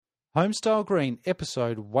Homestyle Green,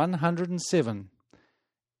 episode 107,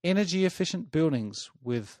 Energy Efficient Buildings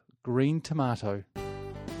with Green Tomato.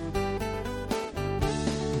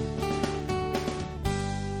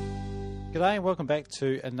 G'day and welcome back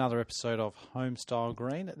to another episode of Homestyle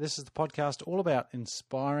Green. This is the podcast all about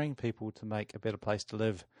inspiring people to make a better place to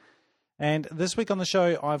live. And this week on the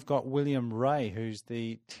show, I've got William Ray, who's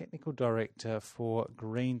the Technical Director for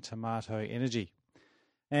Green Tomato Energy.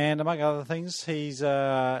 And among other things, he's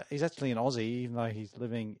actually an Aussie, even though he's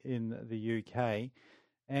living in the UK.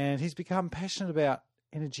 And he's become passionate about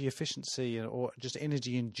energy efficiency or just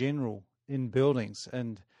energy in general in buildings.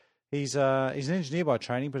 And he's an engineer by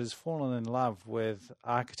training, but has fallen in love with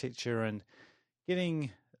architecture and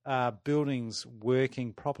getting buildings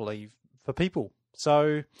working properly for people.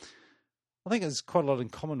 So I think there's quite a lot in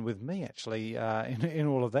common with me, actually, in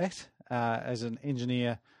all of that, as an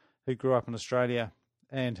engineer who grew up in Australia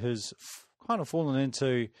and has kind of fallen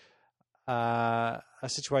into a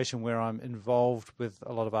situation where I'm involved with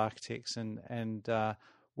a lot of architects and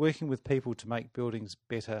working with people to make buildings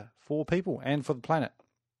better for people and for the planet.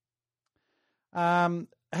 I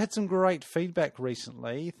had some great feedback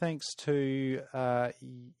recently, thanks to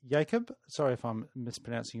Jacob. Sorry if I'm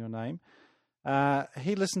mispronouncing your name.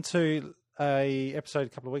 He listened to an episode a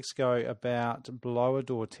couple of weeks ago about blower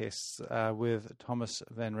door tests with Thomas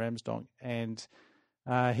van Ramsdonk, and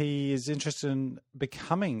he is interested in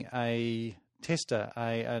becoming a tester,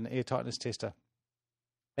 an air tightness tester.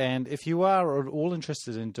 And if you are at all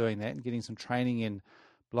interested in doing that and getting some training in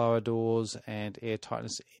blower doors and air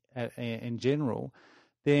tightness in general,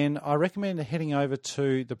 then I recommend heading over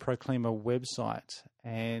to the Proclima website.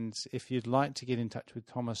 And if you'd like to get in touch with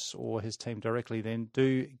Thomas or his team directly, then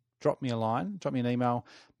do drop me a line, drop me an email,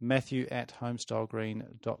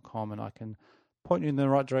 matthew@homestylegreen.com, and I can point you in the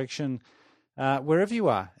right direction wherever you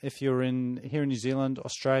are. If you're here in New Zealand,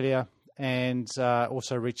 Australia, and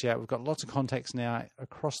also reach out. We've got lots of contacts now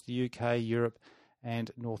across the UK, Europe,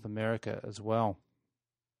 and North America as well.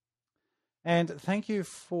 And thank you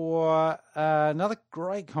for another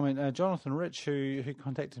great comment, Jonathan Rich, who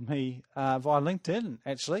contacted me via LinkedIn,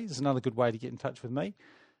 actually. This is another good way to get in touch with me.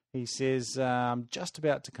 He says, I'm just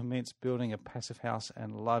about to commence building a passive house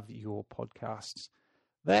and love your podcasts.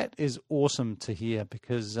 That is awesome to hear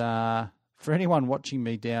because for anyone watching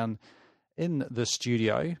me down in the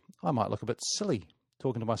studio, I might look a bit silly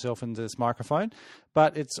talking to myself into this microphone,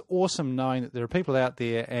 but it's awesome knowing that there are people out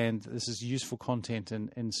there and this is useful content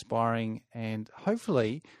and inspiring and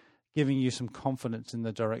hopefully giving you some confidence in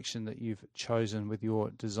the direction that you've chosen with your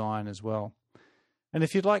design as well. And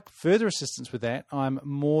if you'd like further assistance with that, I'm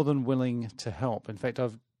more than willing to help. In fact,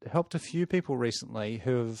 I've helped a few people recently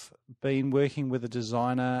who have been working with a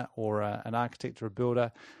designer or an architect or a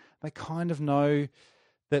builder. They kind of know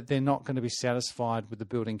that they're not going to be satisfied with the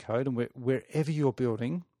building code, and wherever you're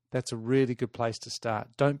building, that's a really good place to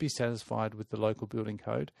start. Don't be satisfied with the local building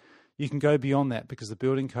code. You can go beyond that because the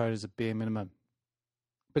building code is a bare minimum.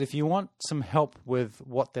 But if you want some help with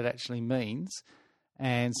what that actually means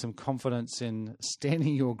and some confidence in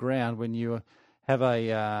standing your ground when you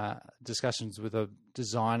have discussions with a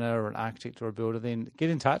designer or an architect or a builder, then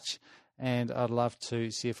get in touch and I'd love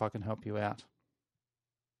to see if I can help you out.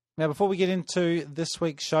 Now, before we get into this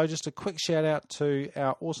week's show, just a quick shout out to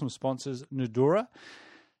our awesome sponsors, Nudura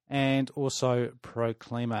and also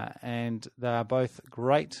Proclima. And they are both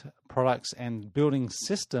great products and building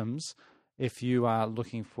systems if you are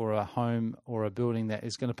looking for a home or a building that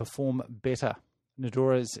is going to perform better.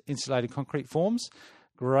 Nudura's insulated concrete forms,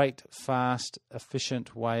 great, fast,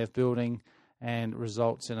 efficient way of building and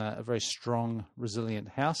results in a very strong, resilient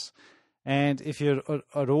house. And if you're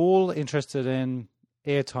at all interested in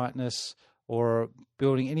air tightness or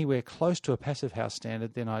building anywhere close to a passive house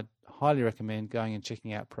standard, then I'd highly recommend going and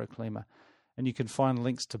checking out Proclima. And you can find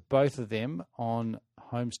links to both of them on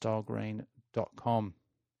homestylegreen.com.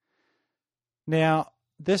 Now,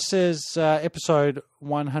 this is episode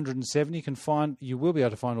 107. You will be able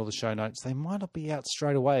to find all the show notes. They might not be out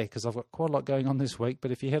straight away because I've got quite a lot going on this week, but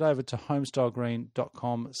if you head over to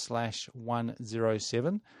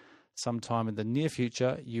homestylegreen.com/107, sometime in the near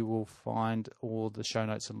future, you will find all the show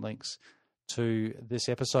notes and links to this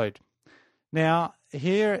episode. Now,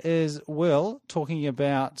 here is Will talking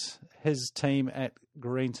about his team at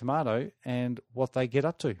Green Tomato and what they get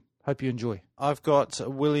up to. Hope you enjoy. I've got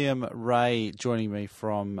William Ray joining me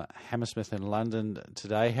from Hammersmith in London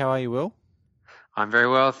today. How are you, Will? I'm very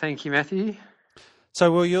well, thank you, Matthew. So,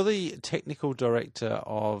 Will, you're the technical director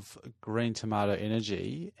of Green Tomato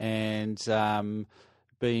Energy and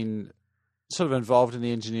been sort of involved in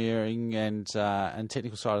the engineering and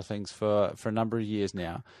technical side of things for a number of years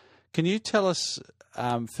now. Can you tell us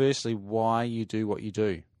firstly, why you do what you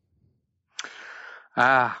do.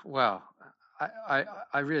 Well,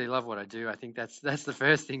 I really love what I do. I think that's the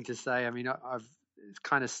first thing to say. I mean, I've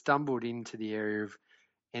kind of stumbled into the area of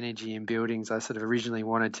energy and buildings. I sort of originally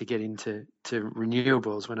wanted to get into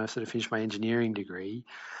renewables when I sort of finished my engineering degree.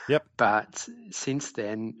 Yep. But since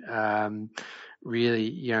then,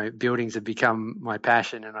 really, buildings have become my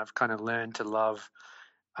passion, and I've kind of learned to love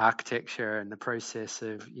architecture and the process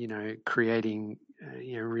of, creating,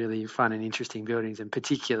 really fun and interesting buildings, and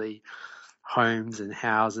particularly homes and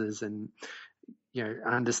houses, and,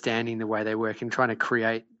 understanding the way they work and trying to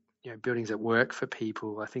create, buildings that work for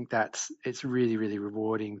people. I think it's really, really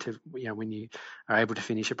rewarding to, when you are able to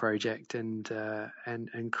finish a project and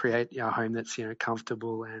create a home that's,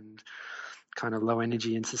 comfortable and kind of low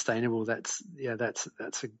energy and sustainable. That's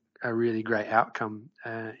a really great outcome.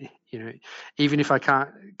 Even if I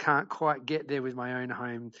can't quite get there with my own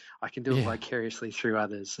home, I can do it vicariously through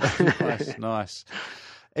others. Nice.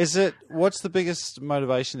 What's the biggest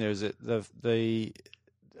motivation there? Is it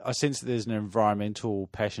I sense that there's an environmental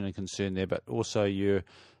passion and concern there, but also you're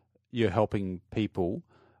helping people.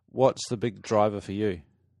 What's the big driver for you?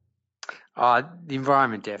 The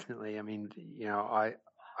environment, definitely. I mean, I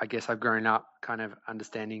guess I've grown up kind of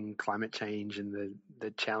understanding climate change and the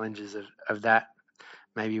challenges of that,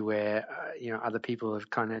 maybe where, other people have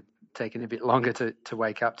kind of taken a bit longer to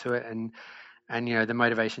wake up to it. And the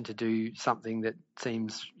motivation to do something that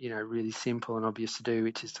seems, really simple and obvious to do,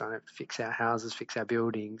 which is trying to fix our houses, fix our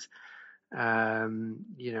buildings, is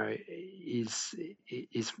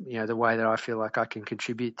the way that I feel like I can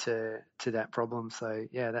contribute to that problem. So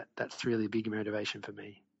that's really a big motivation for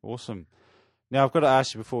me. Awesome. Now I've got to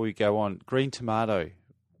ask you before we go on, Green Tomato,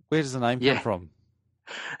 where does the name come from?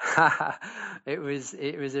 It was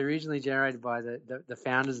originally generated by the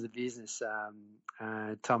founders of the business,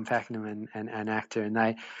 Tom Pakenham and an actor,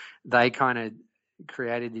 and they kind of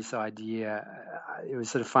created this idea. It was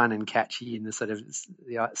sort of fun and catchy in the sort of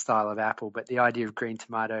the style of Apple, but the idea of green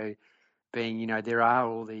tomato being, there are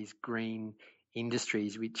all these green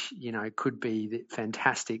industries which, could be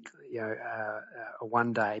fantastic,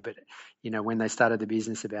 one day, but, when they started the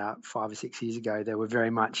business about 5 or 6 years ago, they were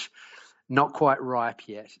very much not quite ripe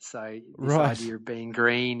yet. So this idea of being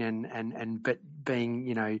green and but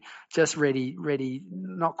being, just ready,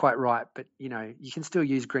 not quite ripe, but, you can still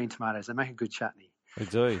use green tomatoes. They make a good chutney. They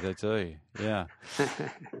do. Yeah.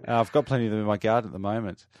 I've got plenty of them in my garden at the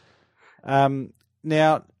moment.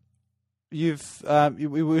 Now, we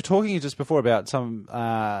were talking just before about some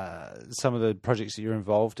of the projects that you're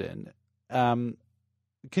involved in.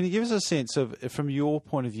 Can you give us a sense of, from your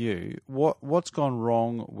point of view, what's gone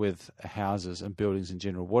wrong with houses and buildings in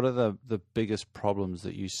general? What are the biggest problems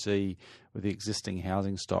that you see with the existing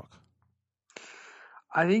housing stock?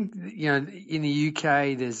 I think, in the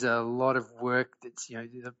UK, there's a lot of work that's,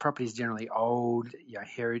 the properties generally old,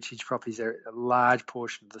 heritage properties are a large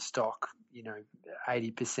portion of the stock,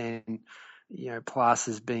 80%, plus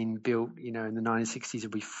has been built, in the 1960s or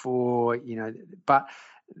before, but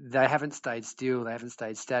they haven't stayed still. They haven't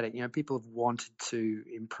stayed static. People have wanted to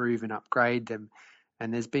improve and upgrade them.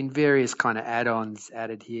 And there's been various kind of add-ons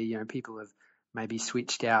added here. People have maybe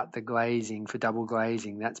switched out the glazing for double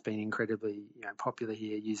glazing. That's been incredibly popular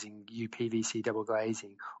here, using UPVC double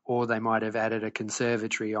glazing. Or they might have added a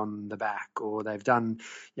conservatory on the back, or they've done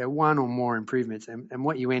one or more improvements. And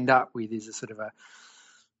what you end up with is a sort of a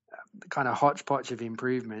kind of hodgepodge of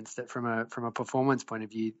improvements that from a performance point of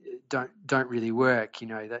view don't really work.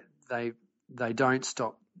 That they don't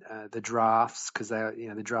stop the drafts, because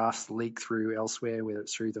the drafts leak through elsewhere, whether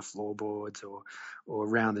it's through the floorboards or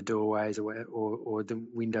around the doorways, or the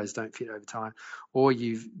windows don't fit over time, or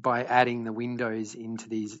by adding the windows into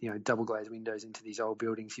these double glazed windows into these old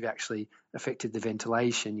buildings, you've actually affected the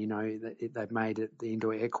ventilation. They've made the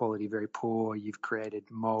indoor air quality very poor. You've created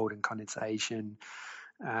mold and condensation.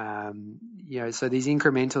 So these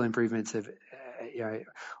incremental improvements of,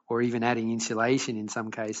 or even adding insulation in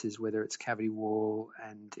some cases, whether it's cavity wall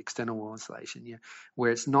and external wall insulation,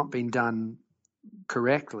 where it's not been done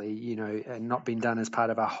correctly, and not been done as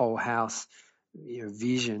part of a whole house,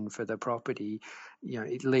 vision for the property,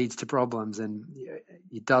 it leads to problems, and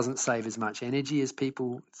it doesn't save as much energy as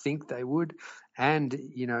people think they would. And,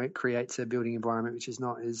 it creates a building environment which is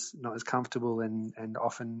not as comfortable and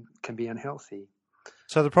often can be unhealthy.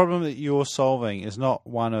 So the problem that you're solving is not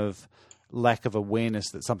one of lack of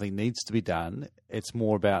awareness that something needs to be done. It's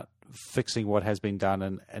more about fixing what has been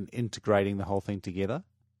done and integrating the whole thing together.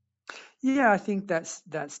 Yeah, I think that's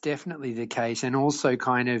definitely the case. And also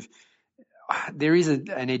kind of, there is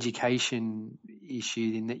an education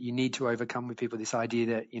issue in that you need to overcome with people this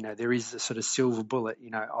idea that, there is a sort of silver bullet,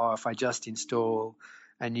 if I just install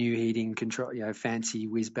a new heating control, fancy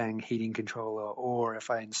whiz-bang heating controller, or if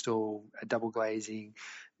I install a double glazing,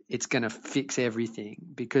 it's going to fix everything.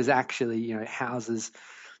 Because actually, houses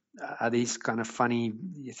are these kind of funny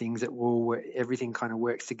things that everything kind of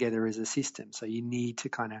works together as a system. So you need to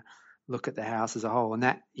kind of look at the house as a whole, and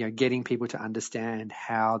that, getting people to understand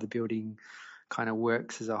how the building kind of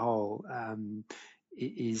works as a whole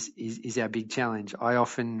is our big challenge. I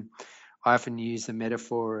often use the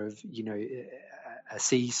metaphor of a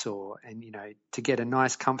seesaw, and to get a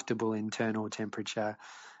nice comfortable internal temperature,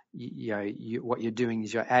 what you're doing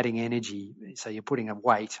is you're adding energy. So you're putting a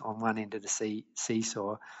weight on one end of the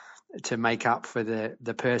seesaw to make up for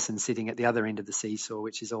the person sitting at the other end of the seesaw,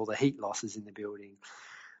 which is all the heat losses in the building.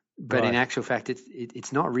 But in actual fact,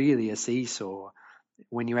 it's not really a seesaw.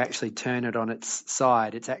 When you actually turn it on its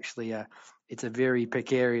side, it's actually a very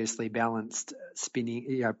precariously balanced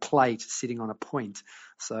spinning plate sitting on a point.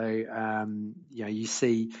 So you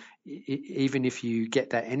see, even if you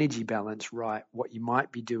get that energy balance right, what you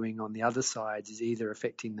might be doing on the other sides is either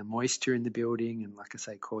affecting the moisture in the building and, like I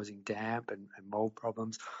say, causing damp and mold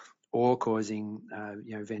problems, or causing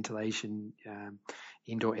ventilation,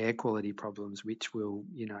 indoor air quality problems, which will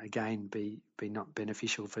again be not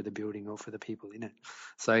beneficial for the building or for the people in it.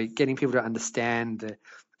 So getting people to understand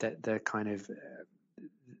the kind of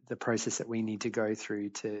the process that we need to go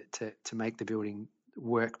through to make the building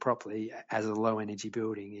work properly as a low energy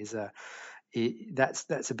building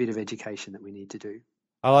that's a bit of education that we need to do.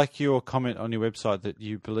 I like your comment on your website that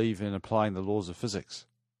you believe in applying the laws of physics,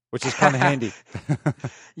 which is kind of handy.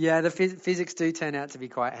 Yeah, the physics do turn out to be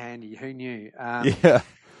quite handy. Who knew? Yeah.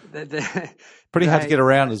 Pretty hard to get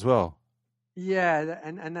around as well. Yeah,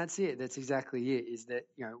 and that's it. That's exactly it. Is that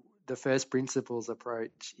the first principles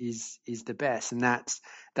approach is the best, and that's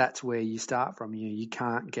where you start from. You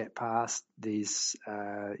can't get past these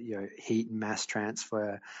heat and mass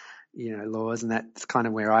transfer laws, and that's kind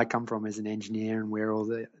of where I come from as an engineer, and where all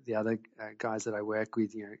the other guys that I work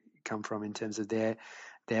with come from in terms of their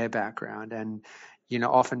background. And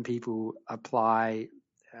often people apply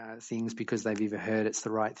things because they've either heard it's the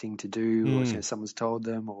right thing to do, or someone's told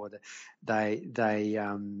them, or they've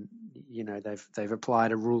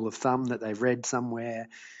applied a rule of thumb that they've read somewhere,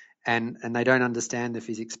 and they don't understand the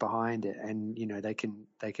physics behind it, and they can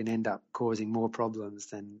end up causing more problems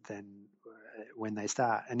than when they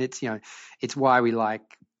start. And it's why we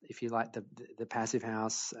like, if you like, the passive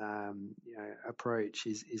house approach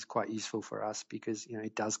is quite useful for us, because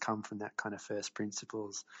it does come from that kind of first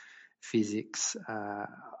principles physics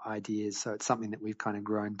ideas. So it's something that we've kind of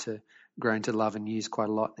grown to love and use quite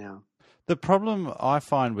a lot now. The problem I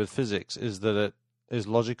find with physics is that it is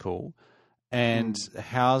logical, and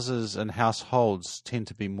houses and households tend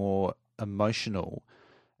to be more emotional,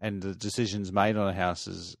 and the decisions made on a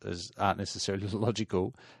house aren't necessarily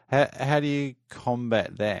logical. How do you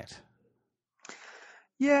combat that?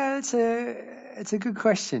 Yeah, it's a good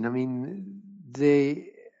question. I mean, the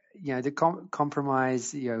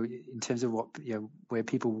compromise, in terms of what, where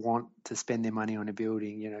people want to spend their money on a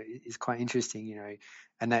building, is quite interesting,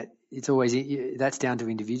 and that it's always, that's down to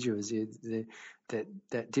individuals.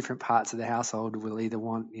 That different parts of the household will either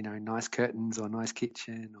want, nice curtains or nice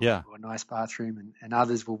kitchen or nice bathroom, and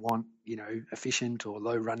others will want, efficient or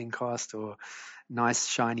low running cost or nice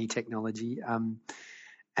shiny technology. And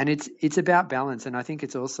it's about balance. And I think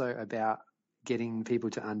it's also about getting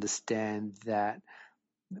people to understand that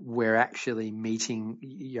we're actually meeting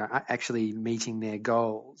their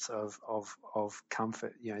goals of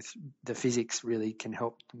comfort. The physics really can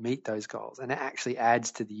help meet those goals, and it actually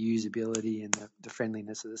adds to the usability and the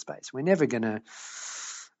friendliness of the space. We're never gonna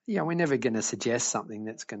suggest something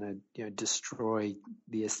that's gonna destroy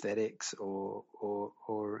the aesthetics or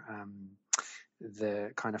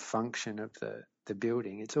the kind of function of the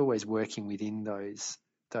building. It's always working within those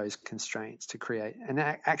constraints to create, and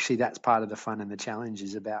actually that's part of the fun and the challenge,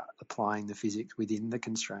 is about applying the physics within the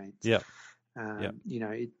constraints. It's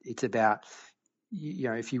about,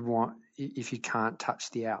 if you can't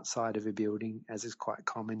touch the outside of a building, as is quite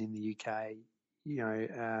common in the UK,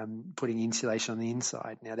 putting insulation on the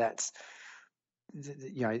inside. Now that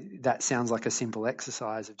sounds like a simple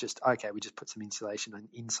exercise of just, we just put some insulation on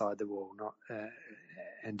inside the wall, not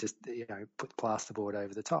and just put the plasterboard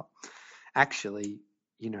over the top. Actually,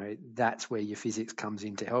 that's where your physics comes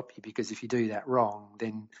in to help you, because if you do that wrong,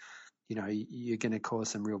 then you're going to cause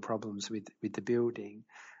some real problems with the building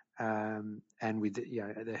and with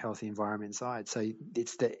the healthy environment side. So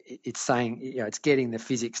it's saying, it's getting the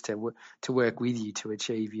physics to work with you to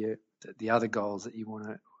achieve the other goals that you want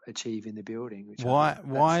to achieve in the building. Which why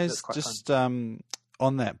that's is quite just fun.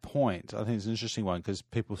 On that point? I think it's an interesting one because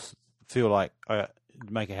people feel like to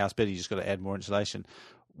make a house better, you just got to add more insulation.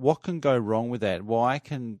 What can go wrong with that? Why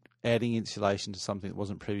can adding insulation to something that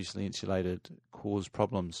wasn't previously insulated cause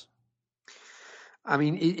problems? I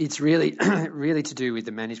mean, it's really really to do with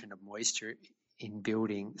the management of moisture in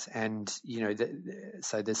buildings, and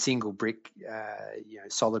so the single brick,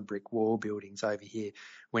 solid brick wall buildings over here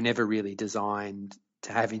were never really designed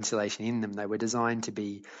to have insulation in them. They were designed to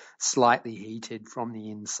be slightly heated from the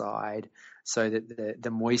inside, so that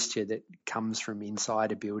the moisture that comes from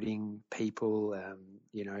inside a building, people,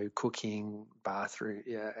 cooking, bathroom,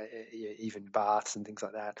 even baths and things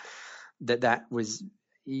like that, that was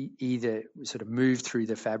either sort of moved through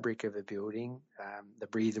the fabric of a building, the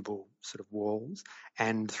breathable sort of walls,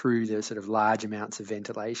 and through the sort of large amounts of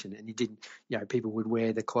ventilation. And you didn't, people would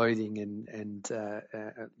wear the clothing and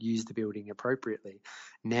use the building appropriately.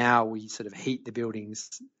 Now we sort of heat the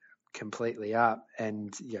buildings completely up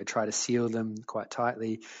and try to seal them quite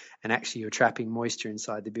tightly, and actually you're trapping moisture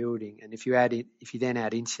inside the building. And if you then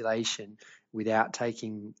add insulation without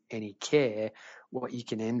taking any care, what you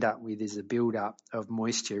can end up with is a build-up of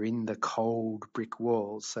moisture in the cold brick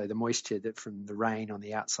walls. So the moisture that from the rain on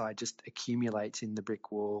the outside just accumulates in the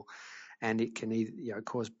brick wall, and it can either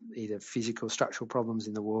cause either physical structural problems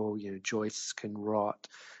in the wall. Joists can rot,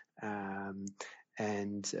 and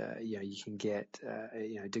you can get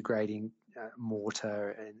degrading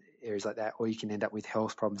mortar and areas like that, or you can end up with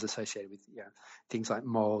health problems associated with things like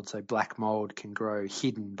mold. So black mold can grow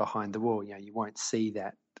hidden behind the wall. You won't see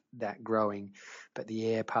that growing, but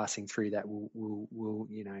the air passing through that will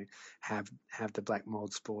have the black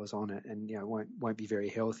mold spores on it, and won't be very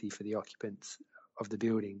healthy for the occupants of the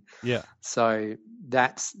building. Yeah. So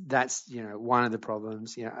that's one of the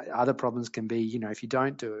problems. Other problems can be if you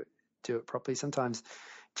don't do it properly, sometimes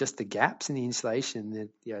just the gaps in the insulation,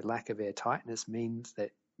 the lack of air tightness means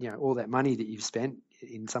that all that money that you've spent,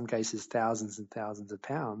 in some cases thousands and thousands of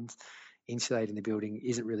pounds, insulating the building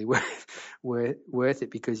isn't really worth it,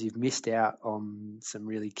 because you've missed out on some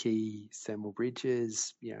really key thermal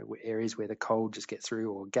bridges, areas where the cold just gets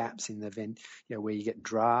through, or gaps in the vent, where you get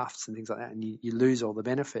drafts and things like that, and you lose all the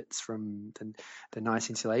benefits from the nice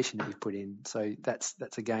insulation that you've put in. So that's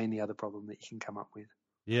again the other problem that you can come up with.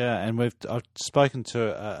 Yeah, and I've spoken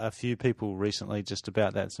to a few people recently just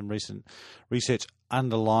about that. Some recent research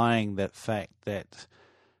underlying that fact that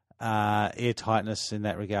air tightness in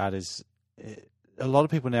that regard is. A lot of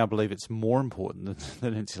people now believe it's more important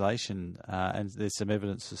than insulation, and there's some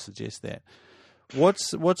evidence to suggest that.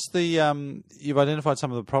 What's the you've identified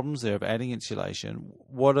some of the problems there of adding insulation.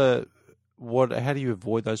 How do you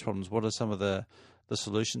avoid those problems? What are some of the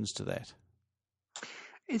solutions to that?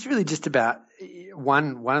 It's really just about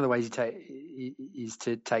one of the ways is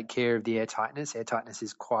to take care of the air tightness. Air tightness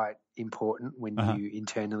is quite important when you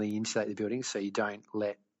internally insulate the building, so you don't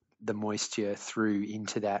let the moisture through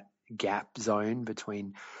into that gap zone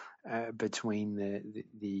between the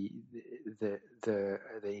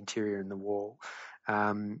interior and the wall.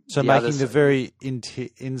 So making the very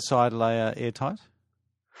inside layer airtight?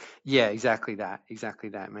 Yeah, exactly that.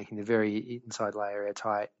 Making the very inside layer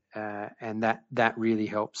airtight, and that really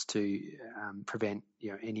helps to prevent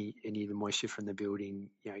any of the moisture from the building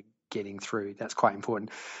getting through. That's quite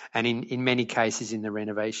important. And in many cases in the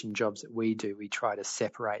renovation jobs that we do, we try to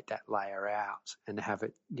separate that layer out and have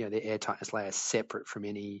it, the airtightness layer separate from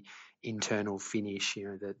any internal finish,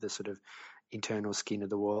 the sort of internal skin of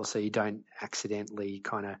the wall, so you don't accidentally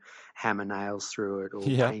kind of hammer nails through it or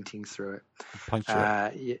painting through it.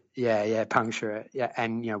 Puncture it. Puncture it. Yeah,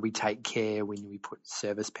 and we take care when we put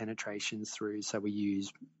surface penetrations through, so we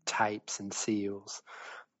use tapes and seals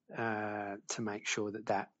to make sure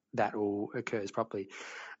that all occurs properly.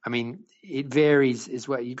 I mean, it varies as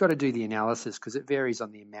well. You've got to do the analysis because it varies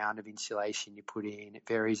on the amount of insulation you put in. It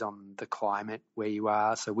varies on the climate where you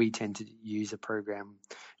are. So we tend to use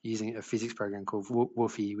using a physics program called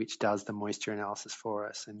WFI, which does the moisture analysis for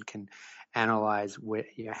us and can analyze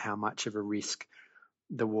how much of a risk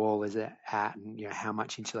the wall is at, and how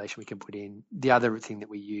much insulation we can put in. The other thing that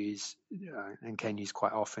we use and can use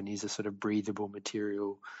quite often is a sort of breathable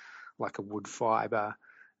material like a wood fibre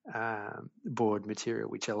board material,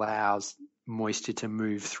 which allows moisture to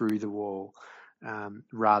move through the wall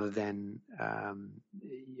rather than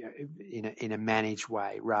in a managed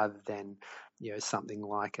way, rather than something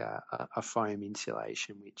like a foam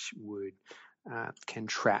insulation, which can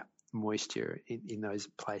trap moisture in those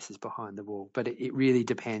places behind the wall. But it really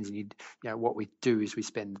depends. And what we do is we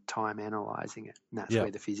spend time analysing it, and that's where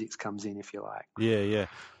the physics comes in, if you like. Yeah.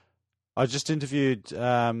 I just interviewed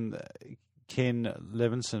Ken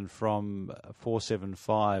Levinson from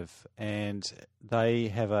 475, and they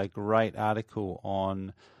have a great article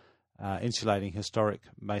on insulating historic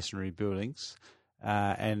masonry buildings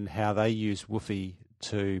and how they use WUFI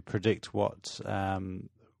to predict what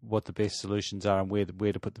the best solutions are and where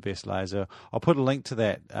to put the best layers. I'll put a link to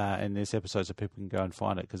that in this episode so people can go and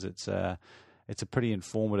find it, because it's a pretty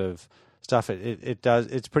informative stuff.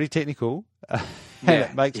 It's pretty technical, and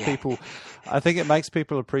it makes people. I think it makes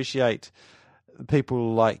people appreciate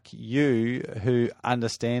people like you who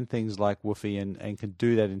understand things like WUFI and can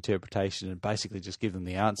do that interpretation and basically just give them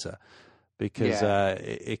the answer, because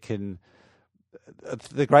it can.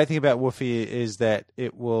 The great thing about WUFI is that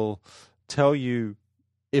it will tell you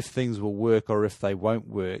if things will work or if they won't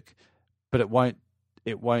work, but it won't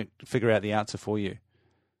figure out the answer for you.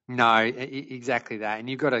 No, exactly that. And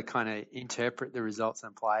you've got to kind of interpret the results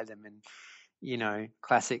and apply them. And,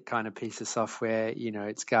 classic kind of piece of software,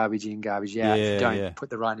 it's garbage in, garbage out. If you don't put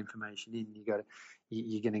the right information in,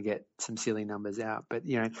 you're going to get some silly numbers out. But,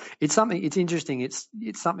 it's interesting. It's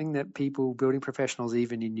something that building professionals,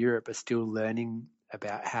 even in Europe, are still learning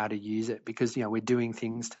about how to use it, because, we're doing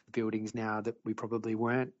things to buildings now that we probably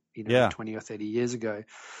weren't, 20 or 30 years ago.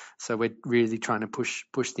 So we're really trying to push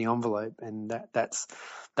the envelope, and that's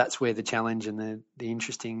where the challenge and the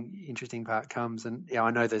interesting part comes. And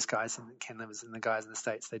I know those guys, and Ken Levers and the guys in the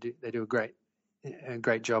States, they do a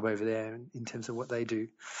great job over there in terms of what they do.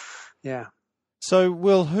 Yeah. So,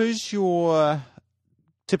 Will, who's your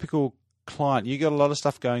typical client? You got a lot of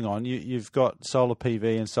stuff going on. You've got solar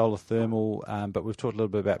PV and solar thermal, but we've talked a little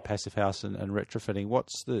bit about passive house and retrofitting.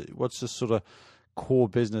 What's the sort of core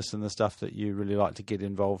business and the stuff that you really like to get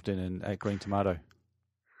involved in at Green Tomato?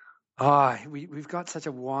 We've got such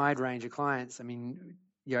a wide range of clients. I mean,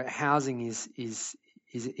 housing is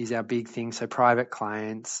our big thing. So private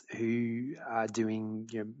clients who are doing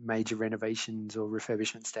major renovations or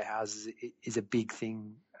refurbishments to houses is a big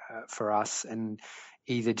thing for us, and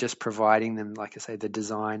either just providing them, like I say, the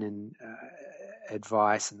design and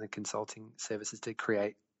advice and the consulting services to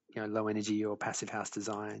create low energy or passive house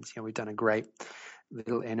designs. We've done a great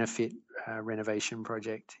little Enofit renovation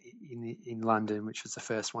project in London, which was the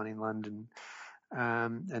first one in London.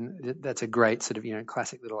 And that's a great sort of,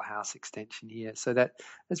 classic little house extension here. So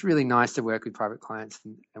that's really nice to work with private clients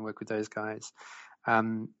and work with those guys.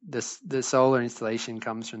 The solar installation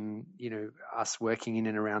comes from, us working in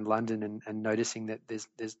and around London and noticing that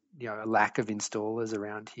there's a lack of installers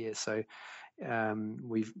around here. So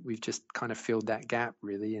we've just kind of filled that gap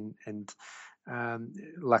really, and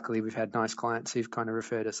luckily we've had nice clients who've kind of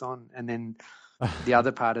referred us on. And then the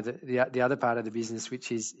other part of the other part of the business,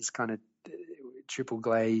 which is kind of triple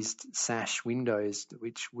glazed sash windows,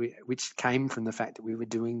 which came from the fact that we were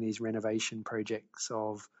doing these renovation projects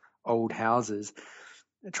of old houses,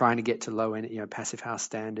 trying to get to low end, passive house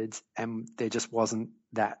standards, and there just wasn't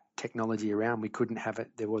that technology around. We couldn't have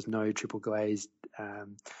it. There was no triple glazed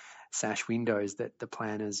sash windows that the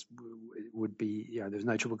planners would be, there was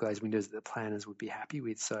no triple glazed windows that the planners would be happy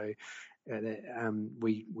with. So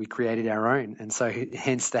we created our own, and so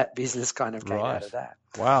hence that business kind of came out of that.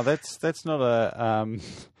 Wow, that's not a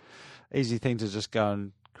easy thing to just go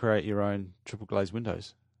and create your own triple glazed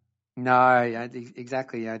windows. No,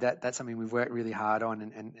 exactly. That's something we've worked really hard on,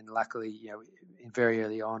 and luckily, very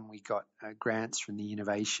early on we got grants from the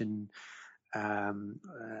innovation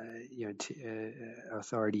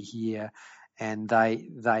authority here, and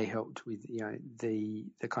they helped with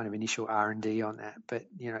the kind of initial R&D on that. But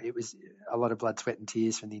it was a lot of blood, sweat, and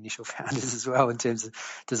tears from the initial founders as well in terms of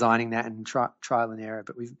designing that and trial and error.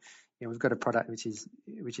 But we've got a product which is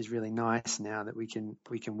really nice now that we can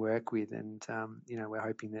work with, and we're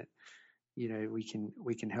hoping that we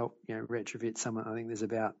can help retrofit some. I think there's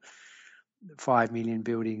about 5 million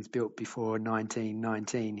buildings built before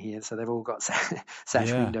 1919 here, so they've all got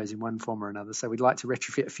sash windows in one form or another. So we'd like to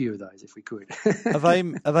retrofit a few of those if we could.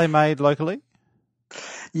 Are they made locally?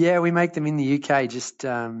 Yeah, we make them in the UK, just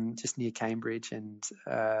near Cambridge, and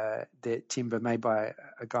they're timber made by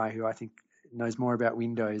a guy who I think knows more about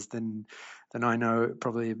windows than I know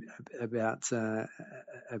probably about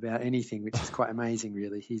anything, which is quite amazing,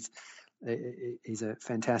 really. He's a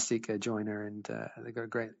fantastic joiner, and they've got a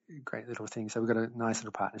great little thing. So we've got a nice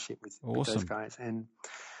little partnership with those guys, and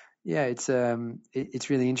yeah, it's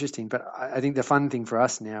really interesting. But I think the fun thing for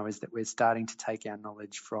us now is that we're starting to take our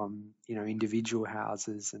knowledge from individual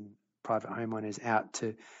houses and private homeowners out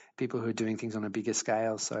to people who are doing things on a bigger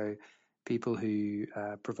scale. So people who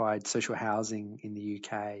provide social housing in the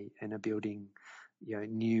UK and are building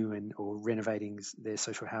new or renovating their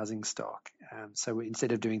social housing stock. So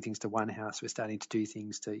instead of doing things to one house, we're starting to do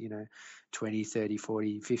things to 20, 30,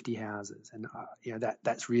 40, 50 houses, and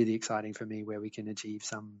that's really exciting for me, where we can achieve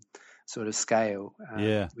some sort of scale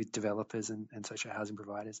with developers and social housing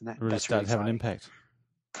providers, and that's start really to have an impact.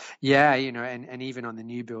 Yeah, and even on the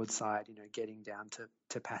new build side, getting down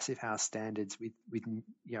to passive house standards with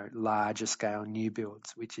larger scale new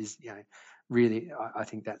builds, which is really, I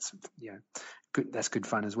think that's good. That's good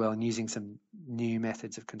fun as well, and using some new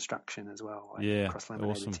methods of construction as well, like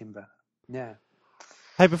cross-laminated timber. Yeah.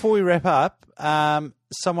 Hey, before we wrap up,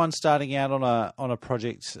 someone starting out on a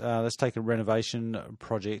project, let's take a renovation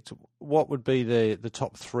project. What would be the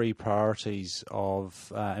top 3 priorities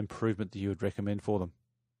of improvement that you would recommend for them?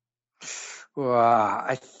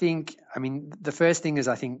 Well, the first thing is,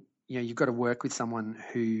 I think, you've got to work with someone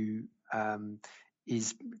who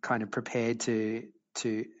is kind of prepared to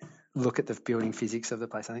look at the building physics of the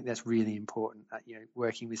place. I think that's really important.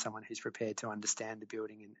 Working with someone who's prepared to understand the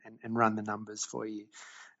building and run the numbers for you.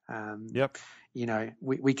 Yep.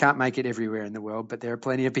 We can't make it everywhere in the world, but there are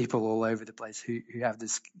plenty of people all over the place who have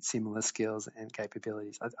this similar skills and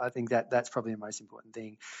capabilities. I think that's probably the most important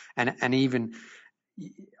thing. And even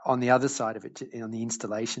on the other side of it, on the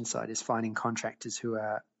installation side, is finding contractors who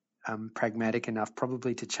are pragmatic enough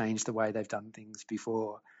probably to change the way they've done things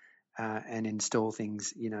before, and install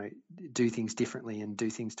things, do things differently and do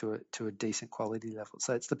things to a decent quality level.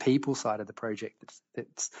 So it's the people side of the project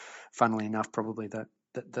that's funnily enough probably the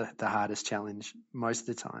hardest challenge most of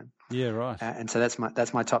the time. Yeah, right. And so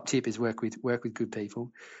that's my top tip, is work with good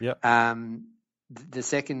people. Yeah. The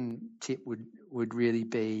second tip would really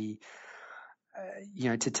be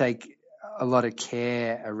to take a lot of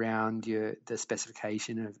care around the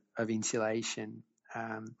specification of insulation.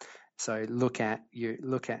 So look at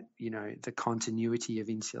the continuity of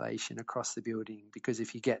insulation across the building, because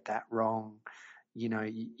if you get that wrong,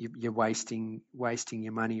 you're wasting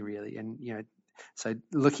your money really. And so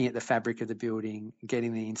looking at the fabric of the building,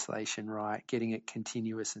 getting the insulation right, getting it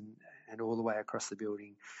continuous and all the way across the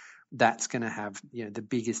building, that's going to have the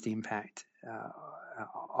biggest impact,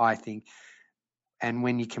 I think. And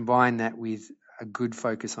when you combine that with a good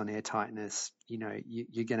focus on air tightness,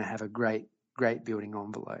 you're going to have a great building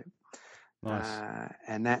envelope. Nice.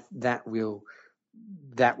 And that will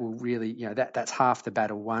really, that's half the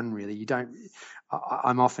battle won, really.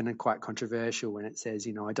 I'm often quite controversial when it says,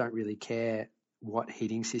 I don't really care what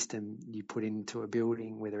heating system you put into a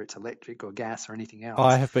building, whether it's electric or gas or anything else.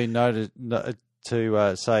 I have been noted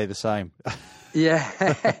to say the same.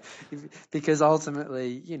 Yeah, because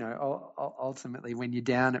ultimately, when you're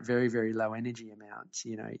down at very, very low energy amounts,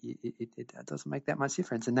 it doesn't make that much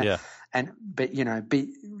difference. But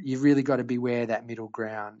you've really got to beware that middle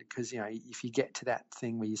ground, because if you get to that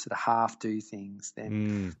thing where you sort of half do things,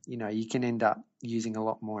 then you can end up using a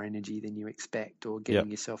lot more energy than you expect, or getting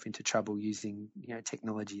yourself into trouble using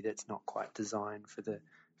technology that's not quite designed for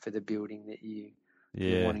the building that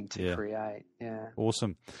you're wanting to create. Yeah.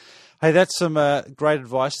 Awesome. Hey, that's some great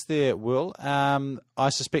advice there, Will. I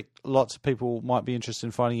suspect lots of people might be interested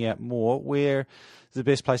in finding out more. Where is the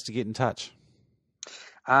best place to get in touch?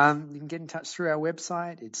 You can get in touch through our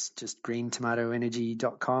website. It's just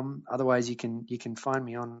greentomatoenergy.com. Otherwise, you can find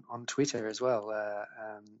me on Twitter as well.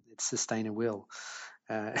 It's SustainaWill.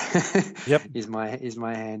 Is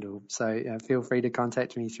my handle. So feel free to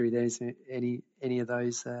contact me through any of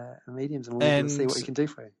those mediums, and we'll see what we can do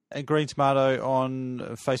for you. And Green Tomato on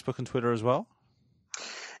Facebook and Twitter as well.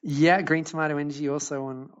 Yeah, Green Tomato Energy also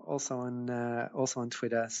on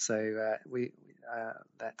Twitter. So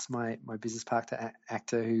that's my business partner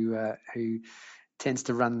actor who tends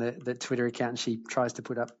to run the Twitter account, and she tries to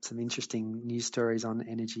put up some interesting news stories on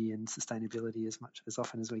energy and sustainability as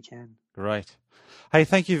often as we can. Great. Hey,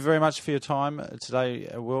 thank you very much for your time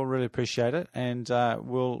today, Will. Really appreciate it, and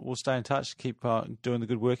we'll stay in touch. Keep doing the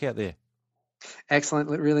good work out there. Excellent.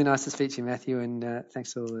 Really nice to speak to you, Matthew, and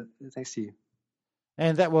thanks to you.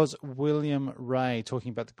 And that was William Ray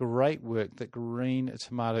talking about the great work that Green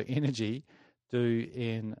Tomato Energy do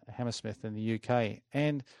in Hammersmith in the UK.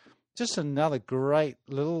 And just another great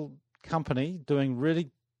little company doing really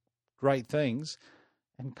great things,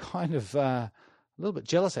 and kind of a little bit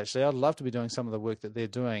jealous, actually. I'd love to be doing some of the work that they're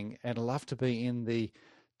doing, and I'd love to be in the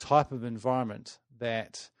type of environment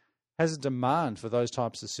that has a demand for those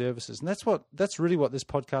types of services. And that's really what this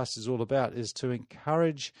podcast is all about, is to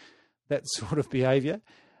encourage that sort of behavior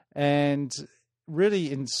and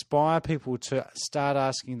really inspire people to start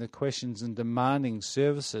asking the questions and demanding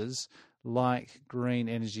services like Green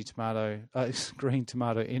Tomato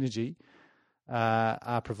Energy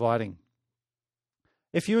are providing.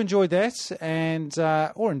 If you enjoyed that, and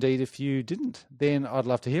or indeed if you didn't, then I'd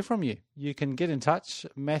love to hear from you. You can get in touch,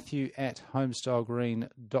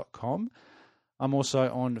 matthew@homestylegreen.com. I'm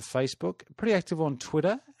also on Facebook, pretty active on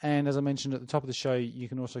Twitter, and as I mentioned at the top of the show, you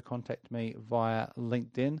can also contact me via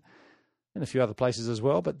LinkedIn and a few other places as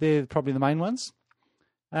well, but they're probably the main ones.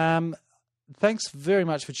 Thanks very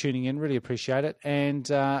much for tuning in. Really appreciate it. And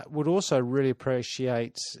would also really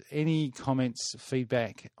appreciate any comments,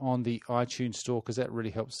 feedback on the iTunes store, because that really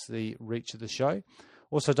helps the reach of the show.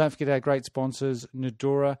 Also, don't forget our great sponsors,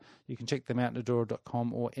 Nudura. You can check them out,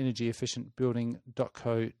 nudura.com or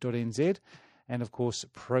energyefficientbuilding.co.nz. And, of course,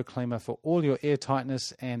 Proclima for all your air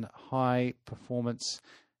tightness and high performance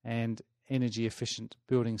and energy efficient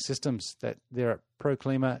building systems. That they're at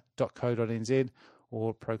proclima.co.nz.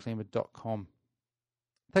 or proclima.com.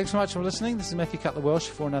 Thanks so much for listening. This is Matthew Cutler-Welsh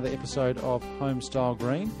for another episode of Homestyle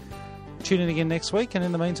Green. Tune in again next week, and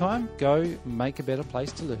in the meantime, go make a better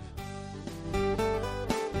place to live.